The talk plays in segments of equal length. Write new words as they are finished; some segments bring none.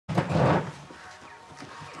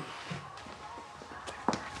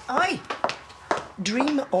Aye.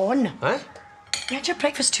 Dream on. Eh? You had your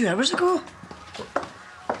breakfast 2 hours ago.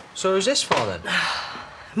 So who's this for, then?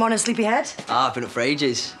 Morning, sleepyhead. Ah, I've been up for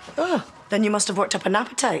ages. Oh, then you must have worked up an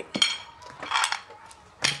appetite.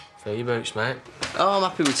 Fill your boots, mate. Oh, I'm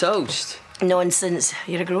happy with toast. Nonsense.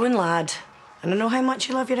 You're a growing lad. And I know how much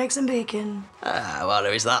you love your eggs and bacon. Ah, well,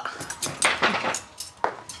 there is that.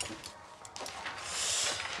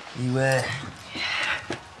 You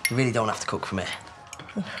really don't have to cook for me.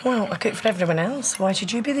 Well, I cook for everyone else. Why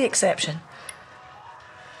should you be the exception?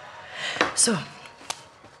 So,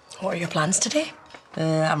 what are your plans today? I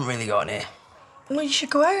haven't really got any. Well, you should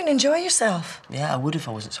go out and enjoy yourself. Yeah, I would if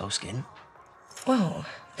I wasn't so skint. Well,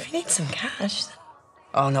 if you need some cash, then...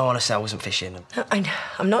 Oh, no, honestly, I wasn't fishing.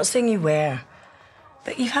 I'm not saying you were,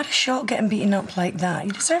 but you've had a shot getting beaten up like that.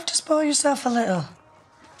 You deserve to spoil yourself a little.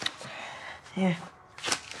 Here.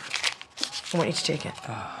 I want you to take it.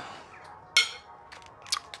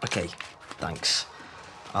 OK, thanks.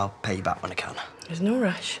 I'll pay you back when I can. There's no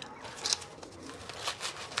rush.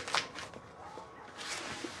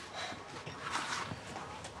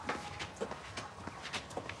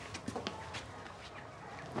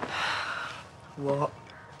 What?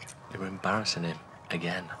 You're embarrassing him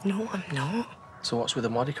again. No, I'm not. So what's with the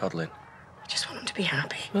mollycoddling? I just want him to be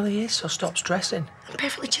happy. Well, he is, so stop stressing. I'm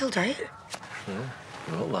perfectly chilled out.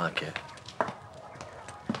 You won't like it.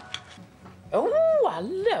 Oh,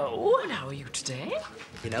 hello. And how are you today?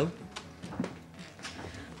 You know?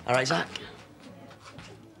 All right, Zach?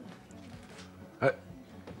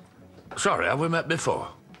 Sorry, have we met before?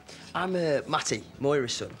 I'm Matty,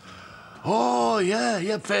 Moira's son. Oh, yeah,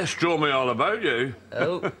 you first told me all about you.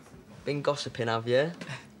 Oh, been gossiping, have you?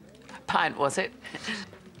 Pint, was it?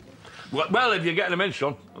 Well, if you're getting them in,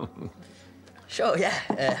 son. Sure,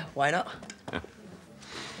 yeah. Why not?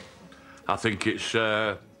 I think it's,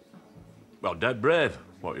 well, dead brave,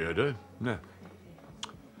 what you do. Yeah.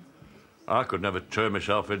 I could never turn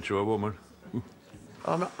myself into a woman.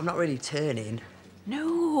 Oh, I'm not really turning.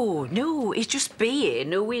 No, he's just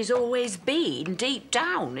being who he's always been deep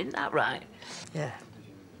down, isn't that right? Yeah,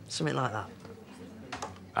 something like that.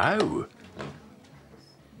 How?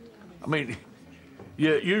 I mean,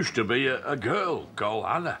 you used to be a girl called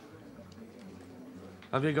Hannah.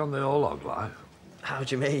 Have you gone the whole hog life? How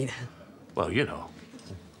do you mean? Well, you know.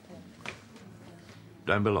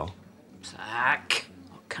 Down below. Zach,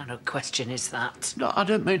 what kind of question is that? No, I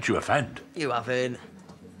didn't mean to offend. You haven't.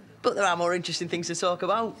 But there are more interesting things to talk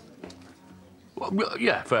about. Well,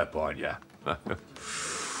 yeah, fair point, yeah.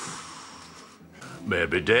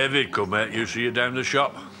 Maybe David could make use of you down the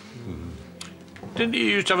shop. Didn't you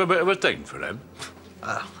used to have a bit of a thing for him?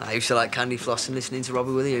 I used to like candy floss and listening to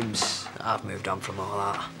Robbie Williams. I've moved on from all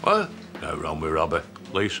that. Well, no wrong with Robbie.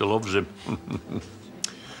 Lisa loves him.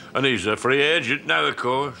 And he's a free agent now, of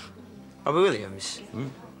course. Robbie Williams?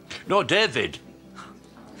 No, David.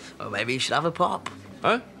 Well, maybe you should have a pop.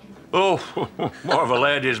 Huh? Oh, more of a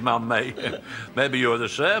ladies' man, mate. Maybe you're the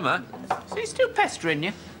same, eh? Is he still pestering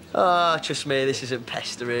you? Oh, trust me, this isn't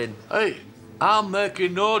pestering. Hey, I'm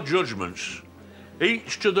making no judgments.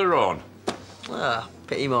 Each to their own. Ah,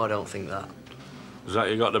 pity more don't think that. Is that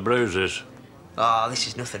you got the bruises? Oh, this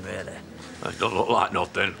is nothing, really. That don't look like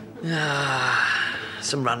nothing.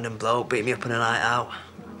 Some random bloke beat me up on a night out.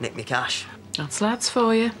 Nicked me cash. That's lads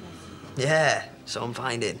for you. Yeah, so I'm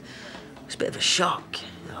finding. It's a bit of a shock.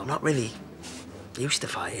 You know, I'm not really used to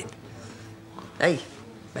fighting. Hey,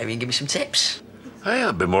 maybe you can give me some tips. Hey,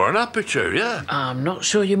 I'd be more than happy to, yeah. I'm not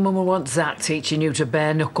sure your mum will want Zach teaching you to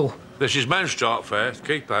bare knuckle. This is men's talk, Faith.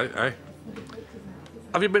 Keep out, eh?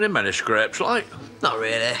 Have you been in many scrapes, like? Not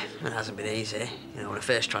really. It hasn't been easy. You know, when I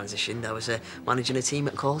first transitioned, I was managing a team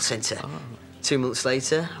at call centre. 2 months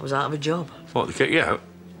later, I was out of a job. What, they kick you out?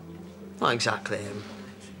 Not exactly.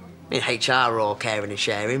 I mean, HR are all caring and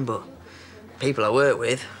sharing, but people I work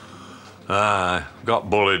with... Aye,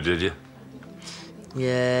 got bullied, did you?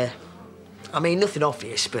 Yeah. I mean, nothing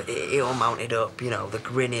obvious, but it all mounted up, you know, the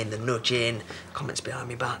grinning, the nudging, comments behind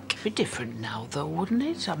my back. It'd be different now, though, wouldn't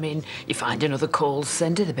it? I mean, you find another call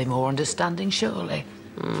centre, there'd be more understanding, surely.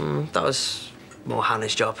 That was more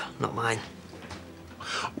Hannah's job, not mine.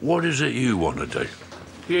 What is it you want to do?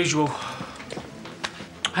 Usual.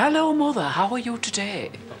 Hello, Mother. How are you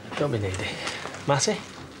today? Don't be needy. Matty?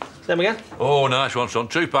 Them again? Oh, nice one, son.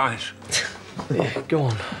 2 pints. Yeah, go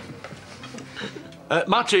on.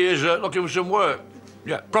 Matty is looking for some work.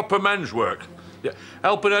 Yeah, proper men's work. Yeah,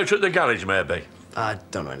 helping out at the garage, maybe. I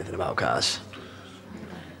don't know anything about cars.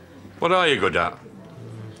 What are you good at?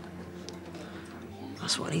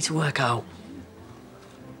 That's what I need to work out.